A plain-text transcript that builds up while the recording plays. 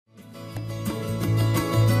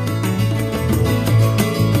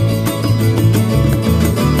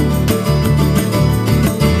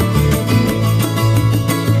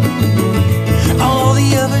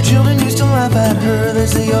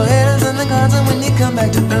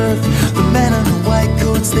back to earth. The men in the white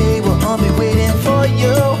coats, they will all be waiting for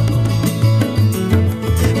you.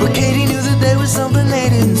 But Katie knew that there was something they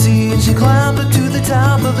didn't see, and she climbed up to the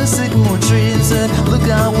top of the sycamore tree and said, "Look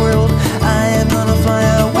out, world, I am gonna fly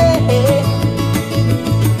away."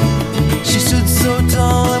 She stood so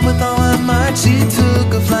tall, and with all her might, she took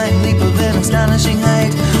a flying leap of an astonishing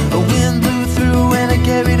height. A wind blew through and it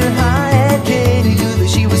carried her high, and Katie knew that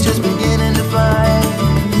she was just beginning to fly.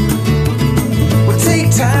 Well, take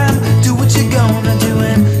time, do what you're gonna do.